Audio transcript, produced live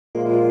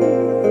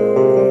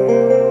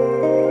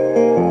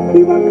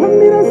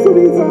ibakamira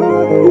subiza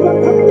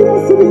ibakamira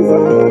subiza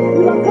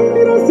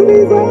ibakamira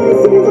subiza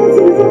subiza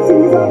subiza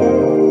subiza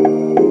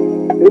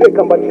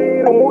reka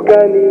mbacira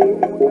umugani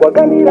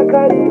ubaganira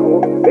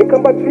kariho reka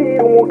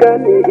mbacira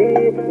umugani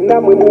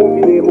namwe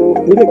mwumvireho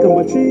reka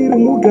mbacira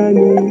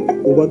umugani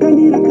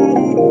ubaganira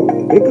kariho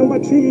reka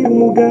mbacira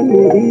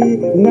umugani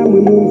namwe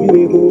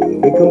mwumvireho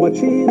reka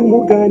mbacira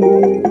umugani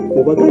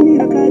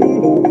ubaganira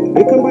kariho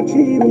reka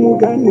mbacira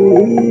umugani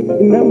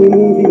namwe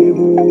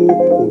mwumvireho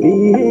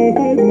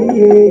bihehe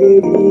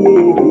bihehe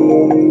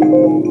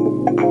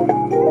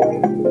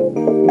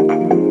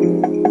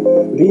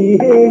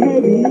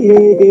bihehe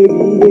bihehe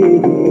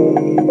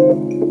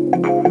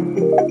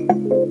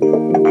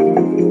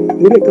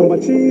reka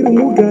mbacira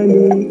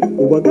umugani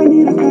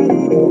ubaganira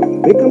kariho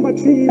reka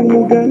mbacira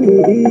umugani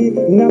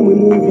namwe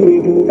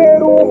mwumvireho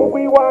ntera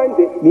umugwi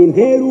wanjye ni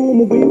ntera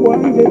umugwi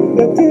wanjye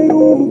ndatera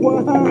umugwa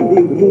handi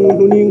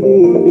umuntu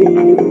n'ingundi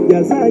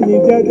yazanye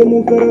ibya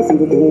demokarasi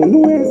ngo umuntu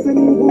wese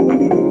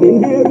n'ingundi ni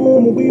ntera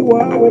umugwi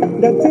wawe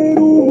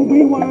ndatera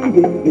umugwi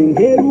wanjye ni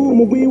ntera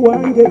umugwi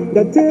wanjye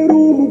ndatera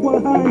umugwa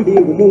handi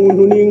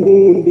umuntu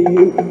n'ingundi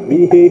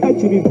biheha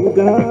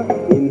kibivuga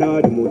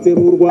intari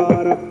mutera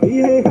urwara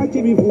biheha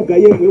kibivuga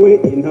yewe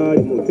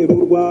intari mutera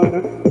urwara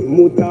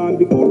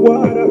imutambi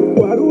kurwara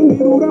warundi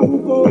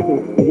rurahubwoko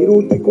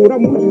irutikura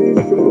mu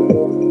jisho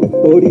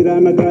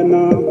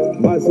oriranagana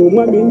maze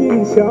umwami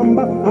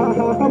nyir'ishyamba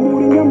ahaha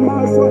muri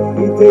nyamaswa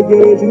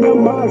itegereje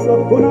inyamaswa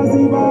bona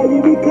zibaye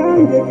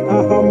ibikange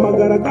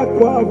ahamagara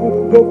agakwavu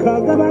ngo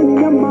kagabanye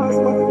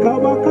inyamaswa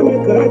kaba kame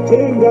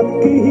karacenga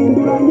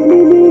kihinduranye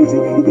n'inyinshi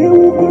igihe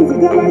uko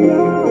nzigabanya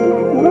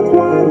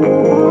uratwara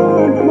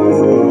umuhanda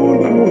maze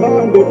urundi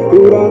muhande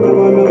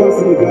uragabana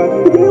basiga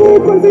igihe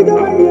uko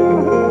nzigabanya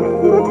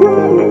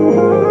uratwara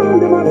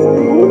umuhanda maze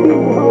urundi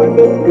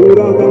muhande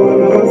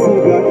uragabana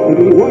basiga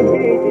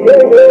ibiwagiye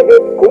hehe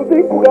kuzi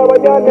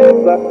kugabanya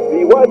neza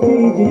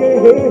biwagiye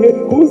hehe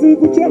kuzi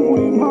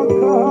gukemura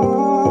impaka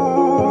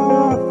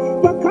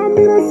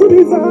bakamira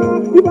subiza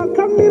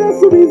ibakamira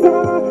subiza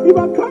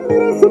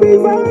ibakamira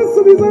subiza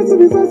subiza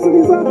subiza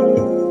subiza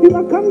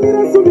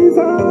ibakamira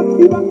subiza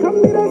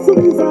ibakamira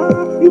subiza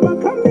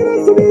ibakamira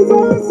subiza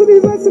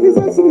subiza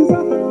subiza subiza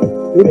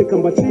reka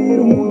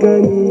mbacira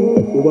umugani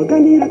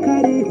ubaganira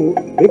kariho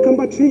reka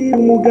mbacira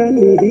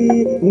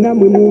umugani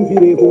namwe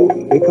mwumvireho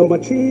reka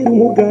mbacira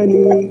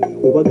umugani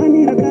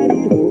ubaganira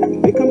kariho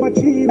reka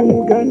mbacira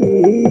umugani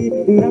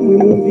namwe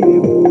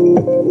mwumvireho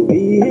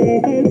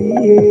bihehe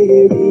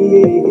bihehe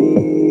bihehe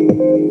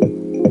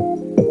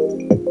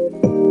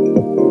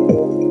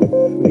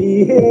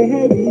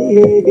bihehe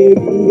bihehe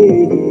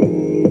bihehe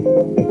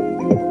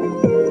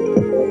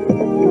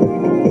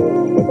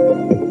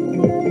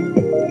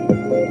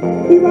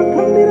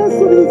ibakamira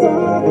subiza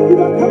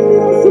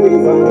ibakamira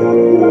subiza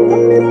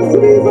ibakamira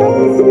subiza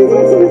subiza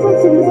subiza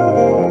subiza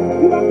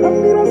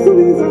ibakamira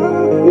subiza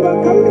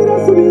ibakamira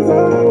subiza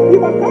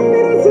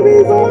ibakamira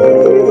subiza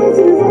subiza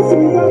subiza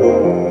subiza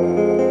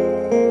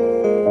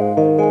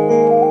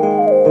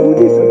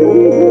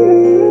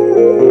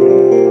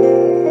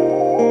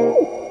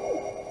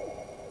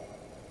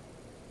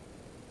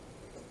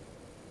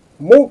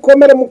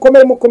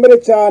mukomere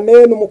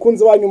cyane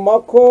n'umukunzi wanyu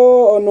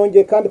Mako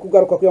nongeye kandi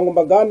kugaruka kugira ngo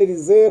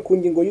mbaganirize ku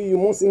ngingo y'uyu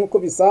munsi nk'uko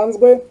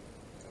bisanzwe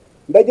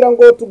ndagira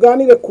ngo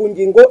tuganire ku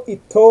ngingo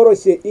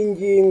itoroshye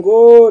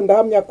ingingo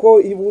ndahamya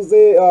ko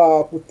ibuze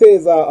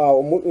guteza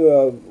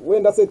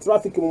wenda se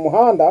traffic mu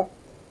muhanda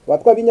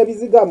batwa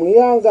binyabiziga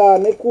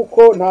mwihangane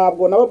kuko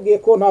ntabwo nababwiye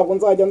ko ntabwo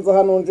nzajya nza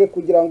hano nje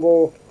kugira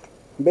ngo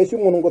mbeshye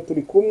umuntu ngo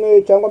turi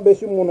kumwe cyangwa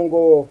mbeshye umuntu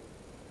ngo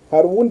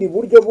hari ubundi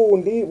buryo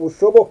bundi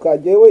bushoboka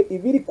jewe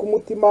ibiri ku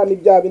mutima ni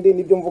bya bindi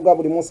nibyo mvuga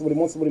buri munsi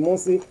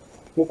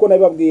nkuko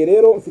nabibabwiye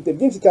rero mfite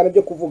byinshi cyane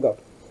byo kuvuga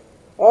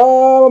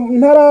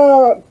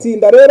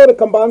ntaratinda rero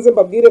reka mbanze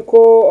mbabwire ko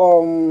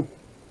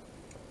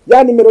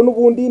ya nimero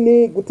n'ubundi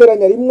ni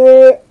guteranya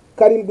rimwe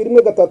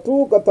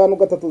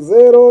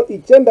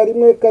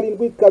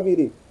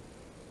 713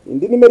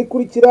 indi nimero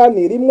ikurikira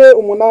ni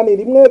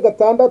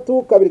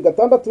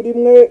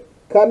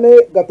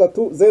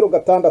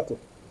 1862624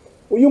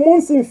 uyu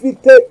munsi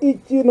mfite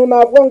ikintu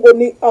navuga ngo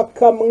ni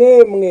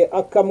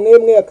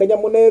akamwemwe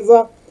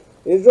akanyamuneza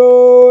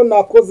ejo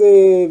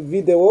nakoze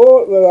video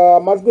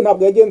amajwi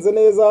ntabwo yagenze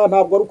neza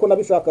ntabwo ari uko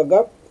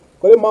nabishakaga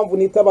kore mpamvu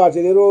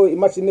nitabaje rero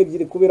imashini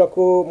ebyiri kubera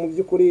ko mu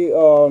byukuri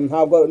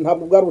ntabwo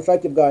bwari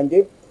ubushake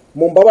bwanjye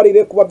mu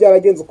mbabarire kuba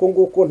byaragenze uko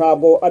nguko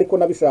ntabwo ariko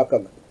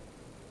nabishakaga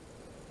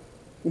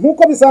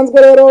nkuko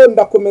bisanzwe rero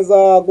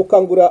ndakomeza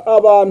gukangura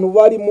abantu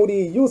bari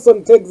muri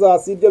Houston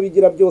Texas ibyo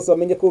bigira byose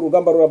bamenye ko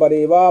urugamba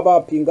rurabareba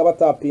bapinga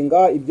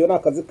batapinga ibyo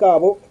nakazi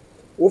kabo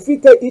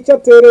ufite icyo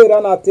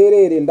aterera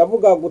naterere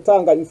ndavuga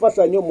gutanga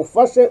imfashanyo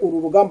mufashe uru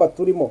rugamba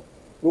turimo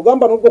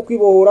urugamba rwo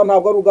kwibohora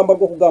ntabwo ari urugamba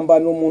rwo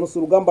kugambanira umuntu si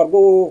urugamba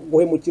rwo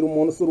guhemukira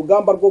umuntu si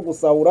urugamba rwo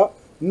gusahura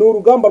ni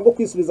urugamba rwo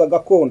kwisubiza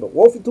gakondo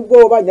wowe ufite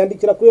ubwoba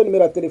nyandikira kuri iyo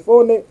nimero ya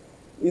telefone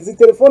izi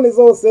telefone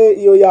zose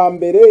iyo ya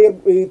mbere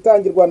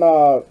itangirwa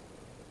na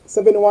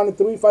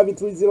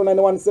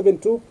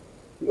 71353099172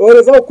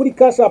 oherezaho kuri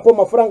cash app,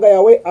 amafaranga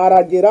yawe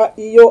aragera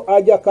iyo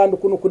ajya, kandi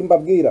ukuntu kuri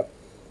mbabwira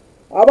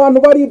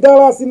abantu bari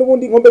Dallas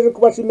n'ubundi nkombeje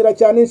kubashimira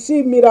cyane.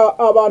 Nshimira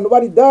abantu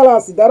bari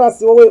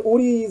Dallas wowe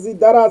uriyizi,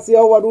 Dallas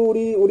aho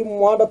wari uri mu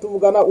muhanda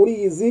tuvugana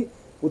uriyizi,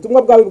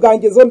 ubutumwa bwawe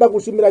bwangezeho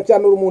ndagushimira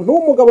cyane. Uri umuntu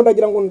w'umugabo,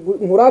 ndagira ngo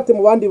nkurate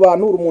mu bandi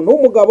bantu, uri umuntu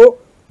w'umugabo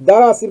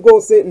Dallas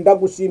rwose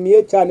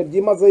ndagushimiye cyane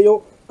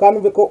byimazeyo, kandi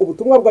umve ko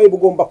ubutumwa bwawe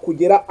bugomba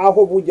kugera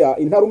aho bujya.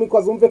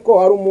 Intarumikwa zumve ko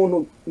hari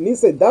umuntu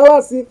nise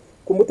Dallas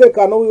ku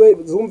mutekano wiwe,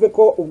 zumve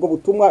ko ubwo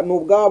butumwa ni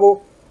ubwabo.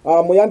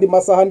 Mu yandi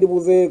masaha ndi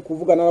buze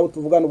kuvugana nabo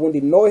tuvugana,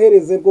 ubundi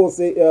nohereze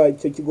rwose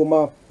icyo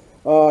kigoma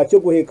cyo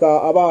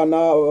guheka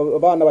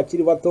abana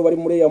bakiri bato bari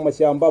muri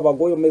amashyamba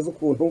bagoye meze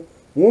ukuntu.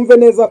 Mwumve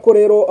neza ko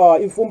rero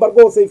ifumba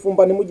rwose,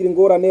 ifumba ntimugire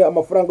ingorane,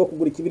 amafaranga yo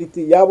kugura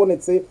ikibiriti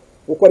yabonetse,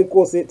 uko ari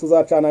kose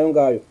tuzacana ayo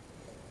ngayo.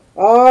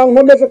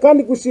 Nkomeje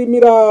kandi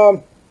gushimira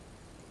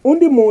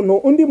undi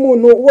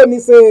muntu uwo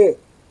nise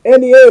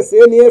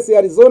NS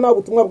Arizona,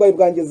 ubutumwa bwawe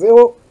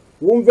bwangezeho.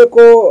 Wumve ko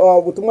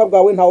ubutumwa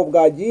bwawe ntawo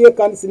bwagiye,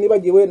 kandi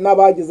sinibagiwe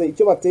n'abagize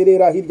icyo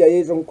baterera hirya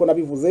y'ejo nkuko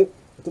nabivuze.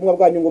 Ubutumwa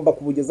bwanyu ngomba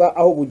kubugeza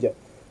aho bujya.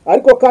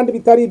 Ariko kandi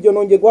bitari ibyo,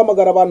 nongeye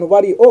guhamagara abantu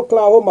bari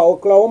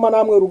Oklahoma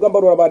namwe urugamba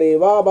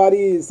rurabareba,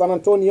 bari San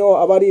Antonio,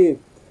 abari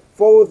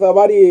Fort,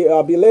 abari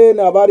Belen,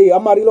 abari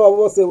Amarillo, abo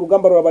bose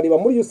urugamba rurabareba,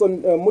 muri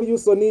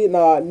Houston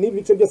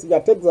n'ibice byose bya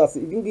Texas.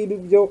 Ibi ngibi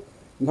byo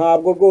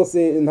ntabwo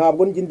rwose,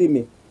 ntabwo njye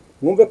ndimi.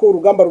 Mwumve ko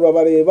urugamba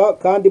rurabareba,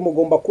 kandi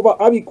mugomba kuba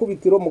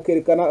abikubitiro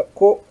mukerekana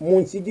ko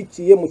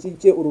mushyigikiye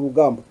uru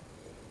rugamba.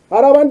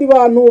 Hari abandi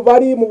bantu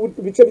bari mu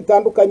bice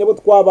bitandukanye bo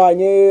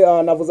twabanye,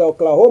 navuze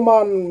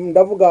Oklahoma,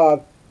 ndavuga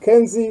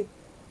Kansas,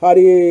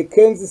 hari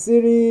Kansas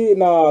City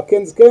na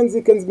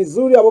Kansas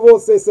Missouri, abo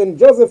bose St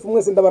Joseph,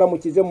 mwese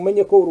ndabaramukije.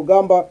 Mumenye ko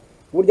urugamba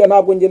burya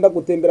ntabwo ngenda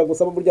gutembera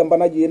gusa, burya mba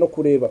nagiye no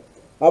kureba.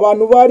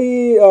 Abantu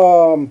bari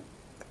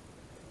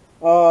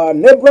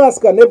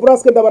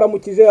Nebraska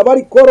ndabaramukije.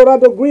 Abari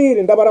Colorado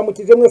Green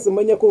ndabaramukije, mwese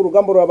mumenye ko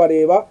urugamba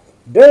rurabareba.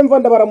 Denver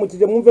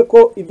ndabaramukije, mwumve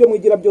ko ibyo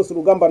mwigira byose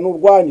urugamba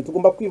n'urwanyu.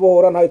 Tugomba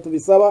kwibohora, ntayo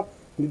tubisaba,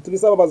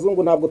 ntitubisaba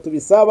abazungu, ntabwo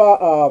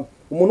tubisaba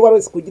umuntu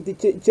wese ku giti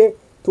cye.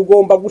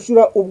 Tugomba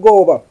gushira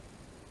ubwoba.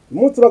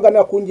 Umunsi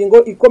turaganira ku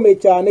ngingo ikomeye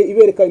cyane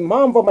ibereka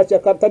impamvu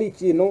amashyaka atari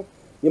ikintu,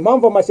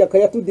 impamvu amashyaka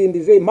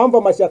yatudindije, impamvu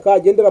amashyaka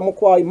agendera mu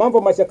kwaha, impamvu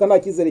amashyaka nta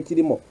cyizere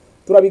kirimo.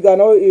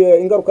 Turabiganaho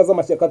ingaruka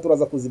z'amashyaka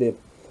turaza kuzireba.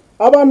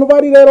 Abantu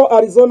bari rero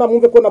Arizona,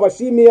 mwumve ko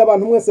nabashimiye.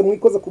 Abantu mwese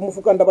mwikoze ku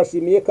mufuka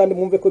ndabashimiye, kandi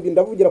mwumve ko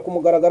bindavugira ku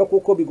mugaragaro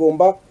kuko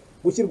bigomba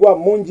gushyirwa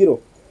mu ngiro.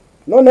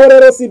 Noneho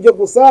rero si ibyo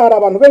gusa, hari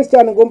abantu benshi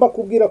cyane ngomba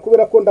kubwira,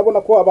 kubera ko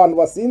ndabona ko abantu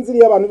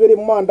basinziriye, abantu biri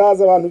mu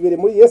mandazi, abantu biri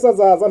muri Yesu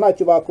azaza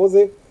ntacyo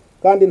bakoze,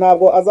 kandi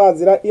ntabwo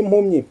azazira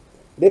impumyi.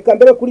 Reka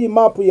ndebe kuri iyi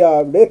mapu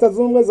ya Leta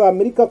Zunze Ubumwe za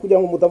Amerika kugira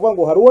ngo mutavuga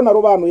ngo hari uwo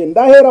narobanuye.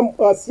 Ndahera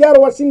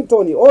Seattle,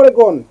 Washington,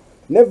 Oregon,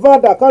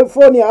 Nevada,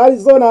 California,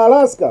 Arizona,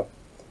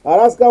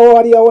 Alaska ho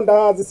hariya ho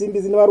ndahazi,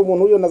 simbizi niba ari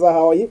umuntu uyo na za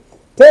Hawaii,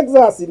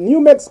 Texas,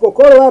 New Mexico,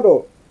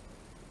 Colorado,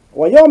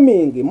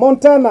 Wyoming,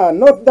 Montana,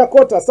 North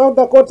Dakota, South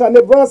Dakota,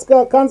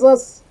 Nebraska,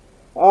 Kansas,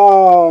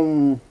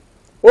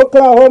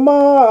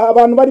 Oklahoma,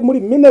 abantu bari muri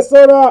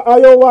Minnesota,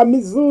 Iowa,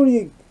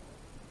 Missouri,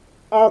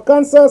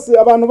 Kansas,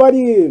 abantu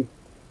bari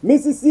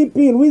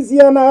Mississippi,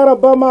 Louisiana,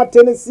 Alabama,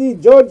 Tennessee,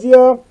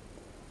 Georgia,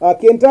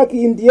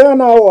 Kentucky,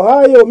 Indiana,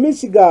 Ohio,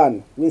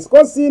 Michigan,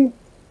 Wisconsin,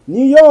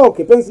 New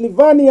York,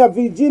 Pennsylvania,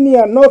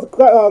 Virginia, North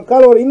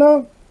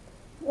Carolina,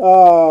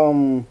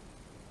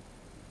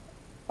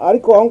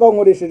 ariko aho ngaho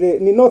nkoresheje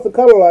ni North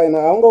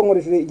Carolina, aho ngaho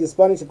nkoresheje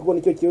igispanish kuko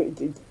nicyo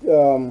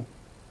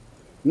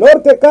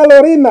North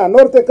Carolina,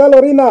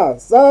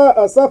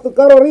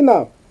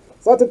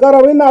 South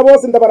Carolina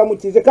bose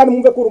ndabaramukije, kandi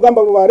mwumve ko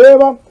urugamba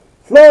rubareba.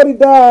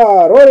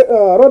 Florida,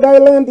 Rhode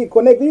Island,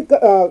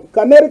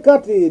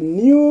 Connecticut,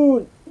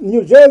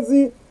 New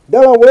Jersey,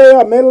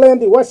 Delaware,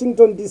 Maryland,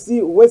 Washington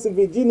DC, West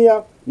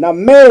Virginia na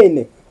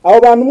Maine. Abo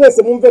bantu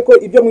mwese mwumve ko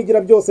ibyo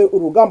mwigira byose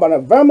urugamba. Na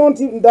Vermont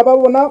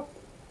ndababona,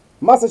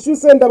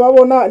 Massachusetts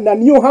ndababona, na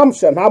New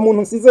Hampshire nta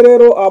muntu nsize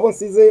rero. Abo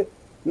nsize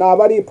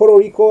nabari Puerto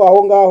Rico,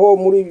 aho ngaho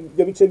muri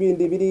ibyo bice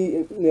bindi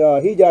biri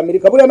hirya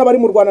Amerika. Buriya n'abari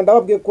mu Rwanda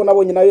ndababwiye ko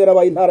nabonye nayo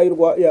yarabaye intara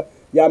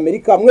ya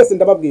Amerika. Mwese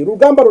ndababwiye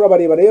urugamba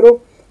rurabareba rero,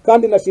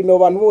 kandi nashimiye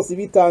abantu bose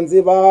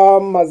bitanze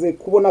bamaze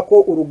kubona ko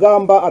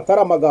urugamba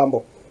atari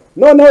amagambo.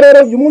 Noneho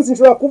rero uyu munsi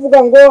nshobora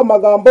kuvuga ngo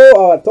amagambo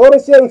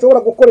atoroshye, nshobora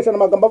gukoresha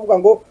amagambo avuga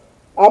ngo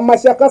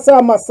amashyaka sa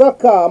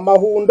amasaka,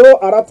 amahundo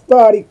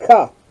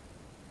aratwarika.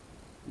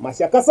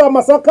 Amashyaka sa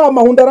amasaka,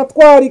 amahundo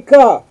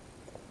aratwarika.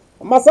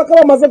 Amasaka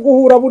bamaze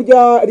guhura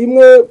burya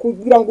rimwe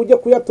kugira ngo ujye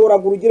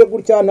kuyatoragura ugire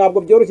gutya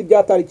ntabwo byoroshye,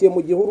 byatarikiye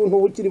mu gihuru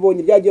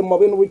ntubukiribonye, byagiye mu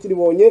mabe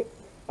ntubukiribonye,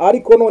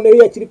 ariko noneho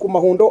yakiri ku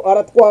mahundo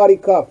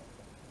aratwarika.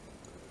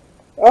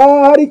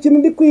 Hari ikintu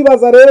ndi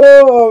kwibaza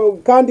rero,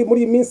 kandi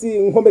muri iyi minsi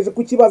nkomeje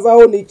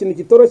kukibazaho, ni ikintu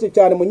kitoroshye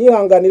cyane,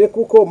 munyihanganire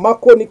kuko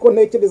mako niko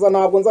ntekereza,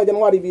 ntabwo nzajya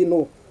ntwara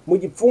ibintu mu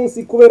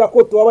gipfunsi kubera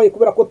ko tubabaye,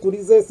 kubera ko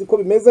turize, siko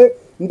bimeze.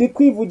 Ndi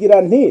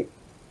kwivugira nti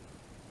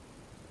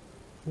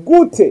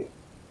gute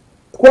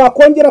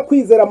twakongera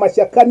kwizera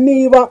amashyaka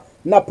niba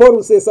na Paul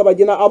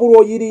Rusesabagina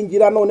aburo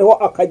yiringira noneho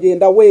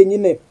akagenda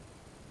wenyine.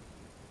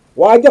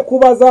 Wajya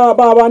kubaza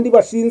babandi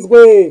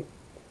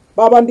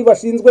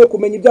bashinzwe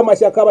kumenya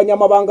iby'amashyaka,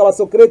 abanyamabanga,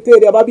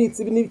 abasekreteri,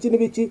 ababitsi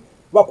n'ibiki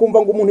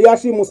bakumva ngo umuntu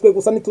yashimuswe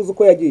gusa nituzi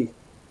uko yagiye.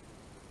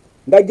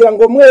 Ndagira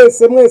ngo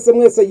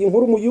mwese iyi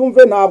nkuru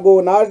muyumve,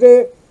 ntabwo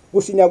naje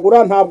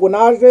gushinyagura, ntabwo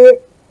naje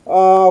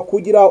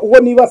kugira uwo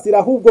nibasira,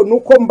 ahubwo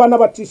nuko mba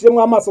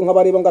nabacishemo amaso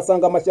nkabareba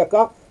ngasanga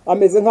amashyaka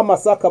ameze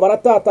nk'amasaka,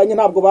 baratatanye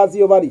ntabwo bazi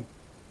iyo bari.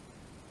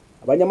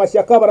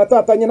 Abanyamashyaka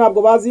baratatanye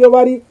ntabwo bazi iyo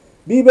bari,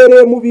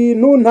 bibereye mu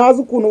bintu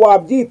ntazi ukuntu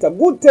wabyita.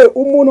 Gute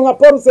umuntu nka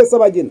Paul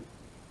Rusesabagina,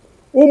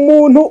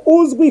 umuntu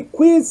uzwi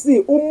ku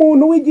isi,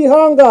 umuntu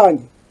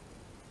w'igihangange,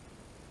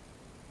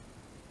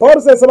 Paul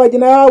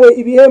Rusesabagina yawe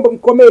ibihembo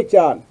bikomeye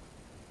cyane.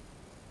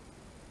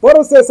 Paul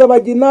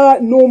Rusesabagina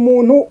ni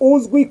umuntu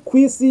uzwi ku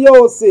isi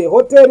yose,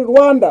 Hotel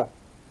Rwanda,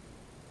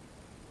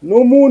 ni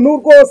umuntu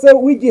rwose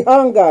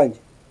w'igihangange.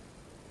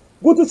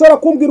 Gute ushobora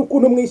kumbwira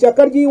ukuntu mu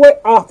ishyaka ryiwe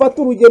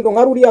afata urugendo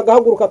nka ruriya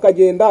agahaguruka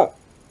akagenda,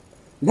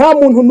 nta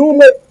muntu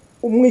n'umwe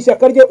mu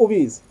ishyaka rye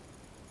ubizi?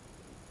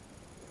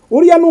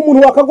 Uriya ni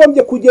umuntu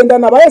wakagombye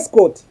kugendana aba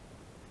escort,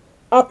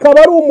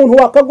 akaba ari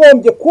umuntu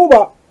wakagombye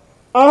kuba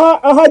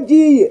aha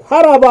agiye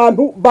hari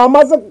abantu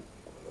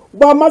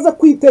bamaze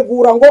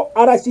kwitegura ngo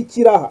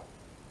arashyikira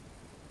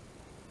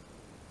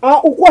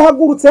aha. Uko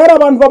ahagurutse hari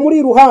abantu bamuri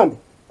iruhande,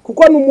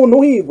 kuko ni umuntu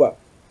uhigwa.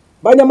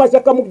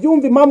 Banyamashyaka mu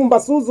byumva impamvu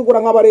mbasuzugura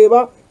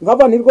nkabareba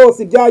nk'abantu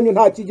rwose ibyanyu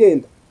nta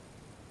kigenda.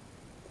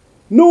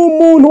 Ni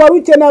umuntu wari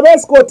ukeneye aba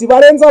escort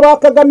barenza ba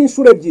Kagame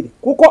inshuro ebyiri,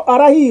 kuko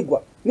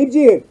arahigwa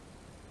n'ibyihebe.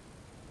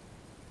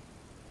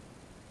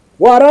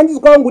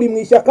 Warangizwa ngo uri mu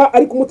ishyaka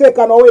ariko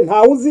umutekano wawe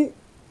ntawuzi,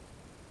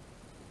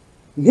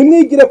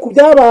 ntimwigire ku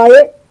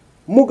byabaye,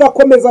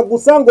 mugakomeza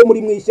gusa ngo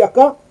muri mu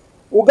ishyaka,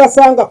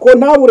 ugasanga ko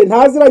ntabure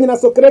ntaziranye na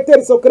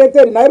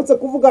sekreteri naherutse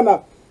kuvugana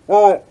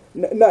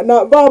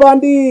na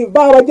babandi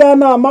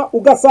babajyanama,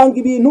 ugasanga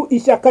ibintu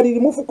ishyaka riri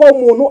mufuko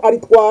w'umuntu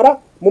aritwara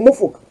mu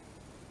mufuka.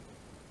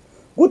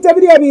 Gute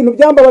biriya bintu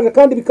byambabaje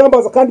kandi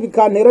bikambaza kandi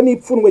bikantera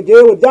n'ipfunwe,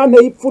 jewe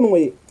byanteye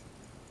ipfunwe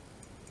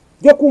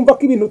byo kumva ko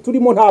ibintu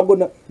turimo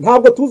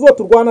ntabwo tuzo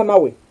turwana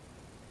nawe.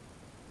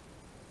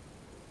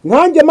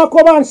 Nkanjye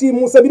mako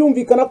banshimuse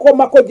birumvikana ko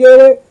mako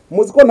jewe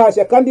muzi ko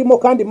ntashya kandi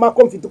kandi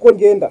mako mfite uko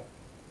ngenda.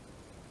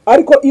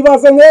 Ariko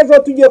ibaze nk'ejo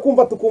tugiye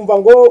kumva tukumva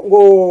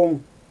ngo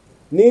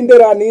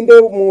ninde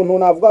umuntu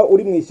navuga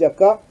uri mu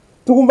ishyaka,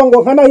 tukumva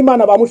ngo nka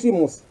Nahimana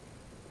bamushimuse.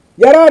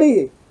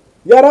 Yarari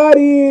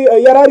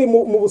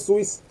mu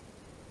Busuwisi.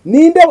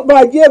 Ninde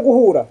bagiye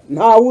guhura?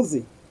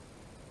 Ntawuzi.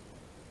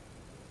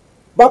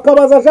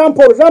 Bakabaza Jean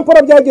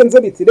Paul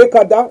byagenze biti?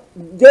 Reka da,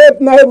 je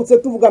naherutse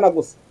tuvugana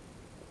gusa.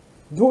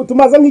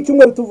 Tumaze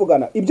nk'icyumweru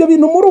tuvugana. Ibyo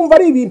bintu murumva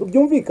ari ibintu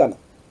byumvikana?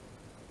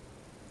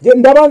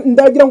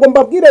 Ndagira ngo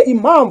mbabwire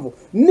impamvu,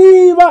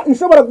 niba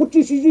nshobora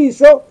gucisha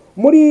ijisho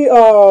muri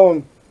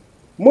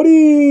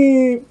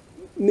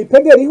ni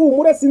pederi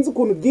humure, sinzi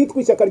ukuntu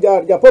byitwa ishyaka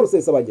rya Paul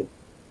Rusesabagina.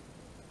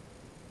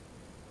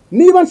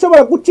 Niba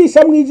nshobora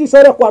gucisha mu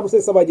ijisho rya kwa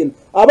Rusesabagina,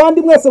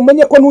 abandi mwese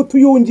mumenye ko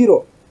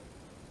n'utuyungiro.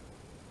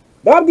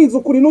 Ndabwiza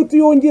ukuri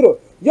n'utuyungiro.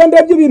 Iyo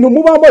ndebye ibintu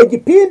mubamo,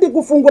 igipindi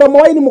gufungura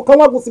amawayini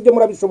mukanywa gusa, ibyo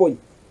murabishoboye.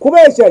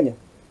 Kubeshyanya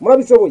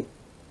murabishoboye,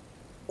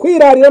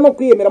 kwirarira no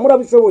kwiyemera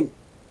murabishoboye.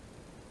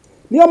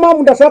 Niyo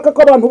mpamvu ndashaka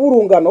ko abantu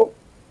burungano,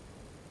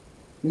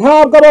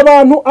 ntabwo aba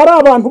bantu ari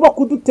abantu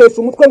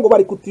bakudutesha umutwe ngo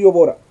bari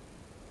kutuyobora.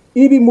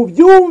 Ibi mu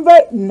byumve,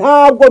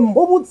 ntabwo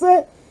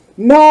mbubutse,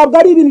 ntabwo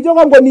ari ibintu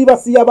byo ngo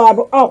nibasiye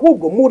abantu,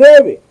 ahubwo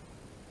murebe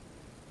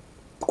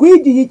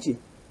twigiye iki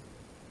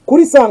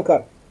kuri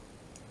Sankara,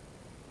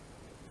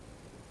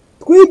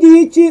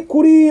 twigiye iki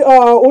kuri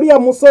uriya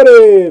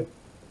musore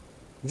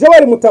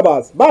Joel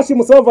Mutabazi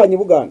bashimuse bavanye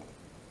Buganda.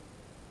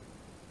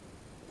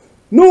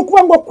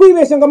 Nukuba ngo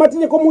kwibeshya ngo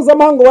amategeko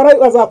mpuzamahanga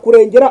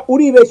bazakurengera,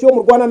 uribeshye wo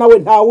mu Rwanda nawe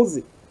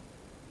ntawuzi.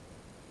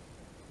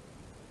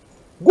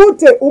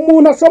 Gute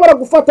umuntu ashobora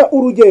gufata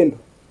urugendo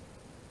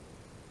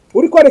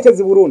uri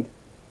kwerekeza i Burundi,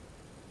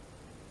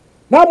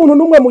 nta muntu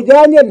n'umwe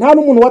mujyanye, nta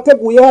n'umuntu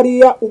wateguye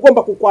hariya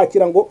ugomba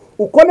kukwakira ngo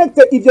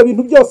ukonekte ibyo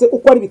bintu byose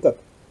uko ari bitatu?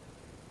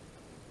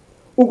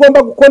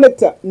 Ugomba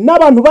gukonekta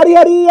n'abantu bari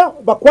hariya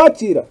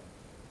bakwakira,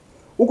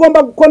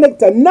 ugomba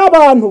gukonekta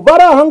n'abantu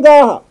bari aha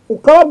ngaha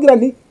ukababwira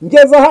nti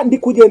ngeze aha ndi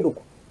kugenda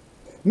uko.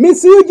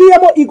 Misiyo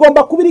ugiyemo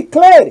igomba kuba iri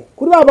clair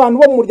kuri abantu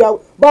bo mu muryango,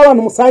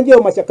 b'abantu musangiye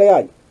mu mashyaka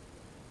yanyu.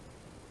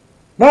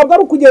 Ntabwo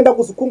ari ukugenda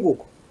gusa uko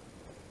nguko.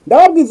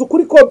 Ndababwiza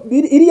ukuri ko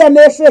iriya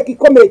nesheke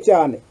ikomeye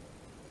cyane.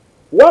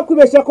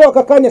 Wakwibeshya ko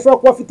aka kanya ashobora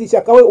kuba afite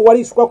ishyaka we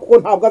uwarishwa kuko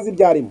ntabwo azi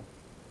ibyarimo.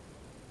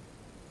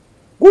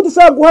 Gute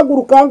ushaka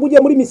guhaguruka ngo ujye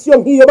muri misiyo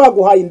nk'iyo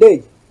baguhaye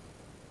indege?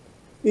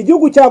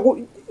 Igihugu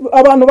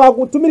abantu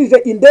bagutumirije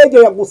indege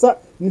ya gusa,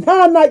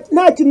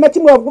 nta kintu na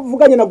kimwe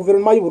bavuganye na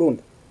guverinoma y'u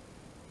Burundi,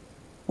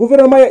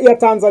 guverinoma ya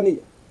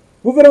Tanzania,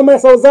 guverinoma ya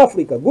South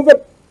Africa,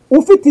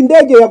 ufite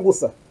indege ya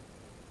gusa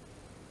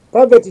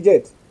private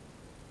jet.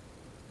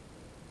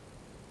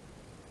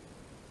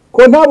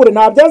 Ko ntabure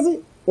ntabyazi,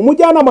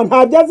 umujyanama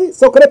ntabyazi,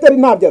 secretary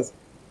ntabyazi.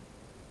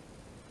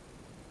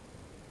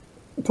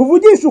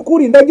 tuvugisha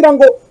ukuri, ndagira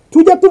ngo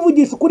tujye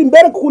tuvugisha ukuri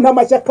mbere kuntu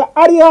amashyaka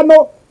ari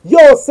hano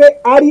yose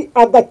ari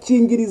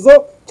agakingirizo.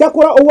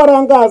 Cyakora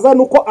uwarangaza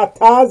nuko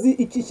atazi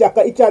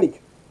ikishyaka icyo ari cyo.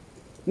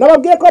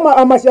 Nababwiye ko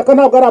amashyaka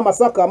ntabwo ari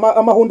amasaka,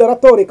 amahunda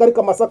aratoreka,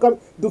 ariko amasaka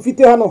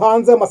dufite hano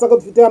hanze, amasaka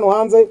dufite hano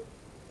hanze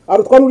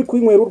arutwa n'uri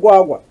kwinywera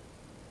urwagwa.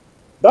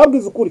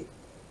 Ndabwiza ukuri,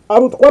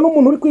 arutwa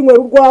n'umuntu uri kwinywera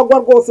urwagwa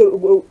rwose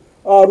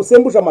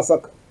rusembuje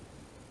amasaka.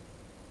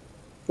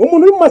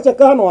 Umuntu uri mu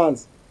mashyaka hano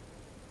hanze,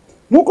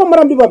 nuko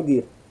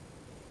murambibabwira,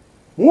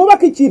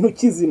 mwubaka ikintu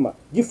kizima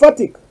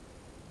gifatika.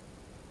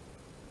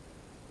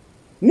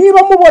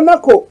 Niba mubona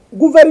ko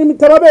guverinoma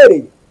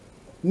itababereye,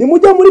 ni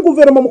mujya muri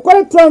guverinoma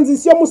mukore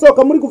transition,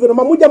 musohoka muri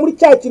guverinoma mujya muri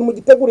cya kintu mu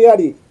giteguro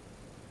yari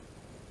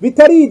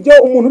bitari ibyo.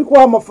 Umuntu uri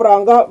kuha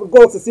amafaranga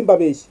rwose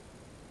simbabeshye,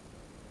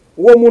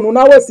 uwo muntu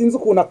nawe sinzi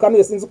ukuntu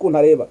akanuye, sinzi ukuntu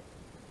areba.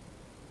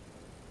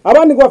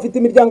 Abandi ngo bafite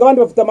imiryango,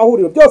 abandi bafite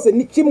amahuriro, byose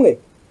ni kimwe,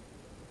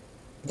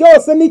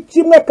 byose ni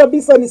kimwe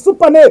kabisa. Ni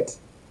supernet,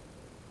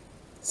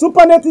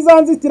 supernet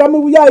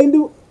izanzitiramo ya indi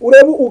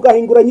ureba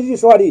ugahingura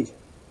nyijisho hariya.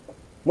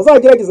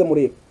 Muzagerageze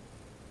murebe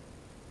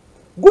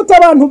gute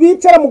abantu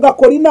bicara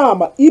mugakora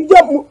inama,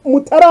 ibyo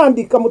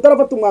mutarandika,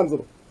 mutarafata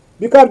umwanzuro,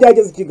 bikaba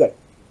byageze i Kigali.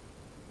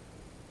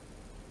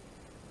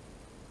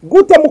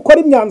 Gute mukora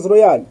imyanzuro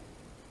yanyu.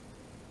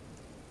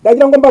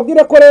 Ndagira ngo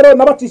mbabwire ko rero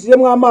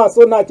nabacishijemo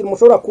amaso, nta kintu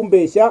mushobora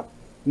kumbeshya,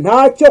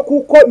 ntacyo.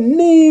 Kuko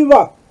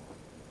niba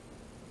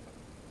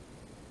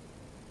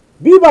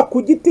biba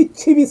ku giti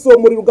kibisi, uwo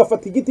muriro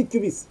ugafata igiti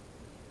kibisi,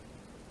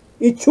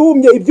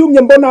 icyumye,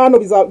 ibyumye mbona hano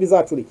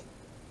bizacurike.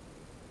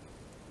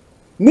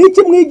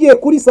 Niki mwigiye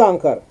kuri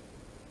Sankara?